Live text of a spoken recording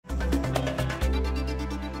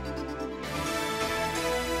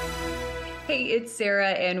Hey, it's Sarah,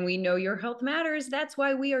 and we know your health matters. That's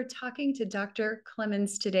why we are talking to Dr.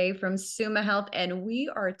 Clemons today from Summa Health, and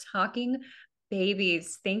we are talking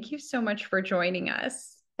babies. Thank you so much for joining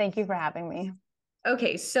us. Thank you for having me.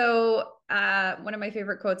 Okay, so one of my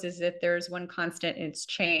favorite quotes is if there's one constant, it's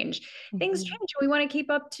change. Things Mhm. change. We want to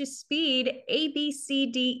keep up to speed. A, B, C,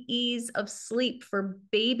 D, E's of sleep for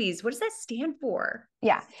babies. What does that stand for?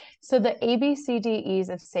 Yeah. So the ABCDEs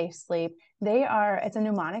of safe sleep, it's a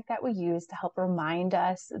mnemonic that we use to help remind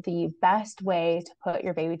us the best way to put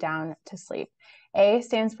your baby down to sleep. A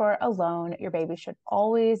stands for alone. Your baby should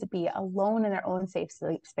always be alone in their own safe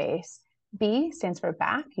sleep space. B stands for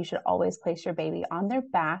back. You should always place your baby on their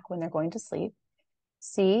back when they're going to sleep.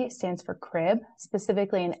 C stands for crib,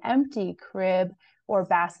 specifically an empty crib or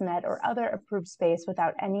bassinet or other approved space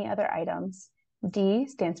without any other items. D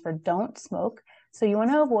stands for don't smoke. So you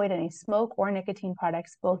want to avoid any smoke or nicotine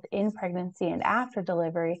products both in pregnancy and after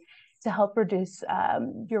delivery to help reduce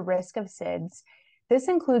your risk of SIDS. This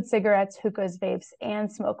includes cigarettes, hookahs, vapes, and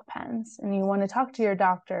smoke pens. And you want to talk to your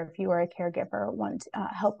doctor if you are a caregiver, want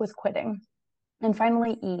help with quitting. And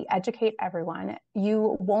finally, E, educate everyone.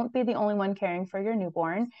 You won't be the only one caring for your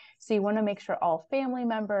newborn. So you want to make sure all family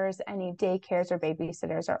members, any daycares or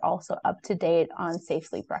babysitters are also up to date on safe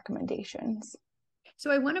sleep recommendations. So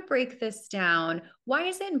I want to break this down. Why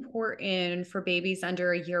is it important for babies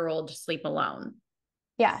under a year old to sleep alone?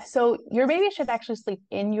 Yeah, so your baby should actually sleep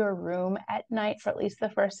in your room at night for at least the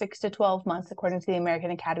first 6 to 12 months, according to the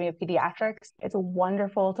American Academy of Pediatrics. It's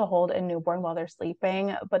wonderful to hold a newborn while they're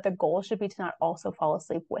sleeping, but the goal should be to not also fall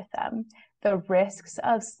asleep with them. The risks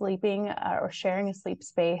of sleeping or sharing a sleep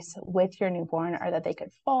space with your newborn are that they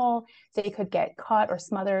could fall, they could get caught or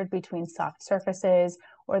smothered between soft surfaces,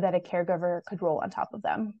 or that a caregiver could roll on top of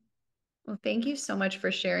them. Well, thank you so much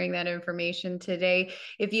for sharing that information today.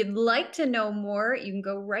 If you'd like to know more, you can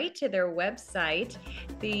go right to their website,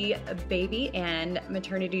 the Baby and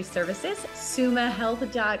Maternity Services,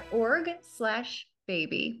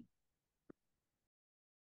 summahealth.org/baby.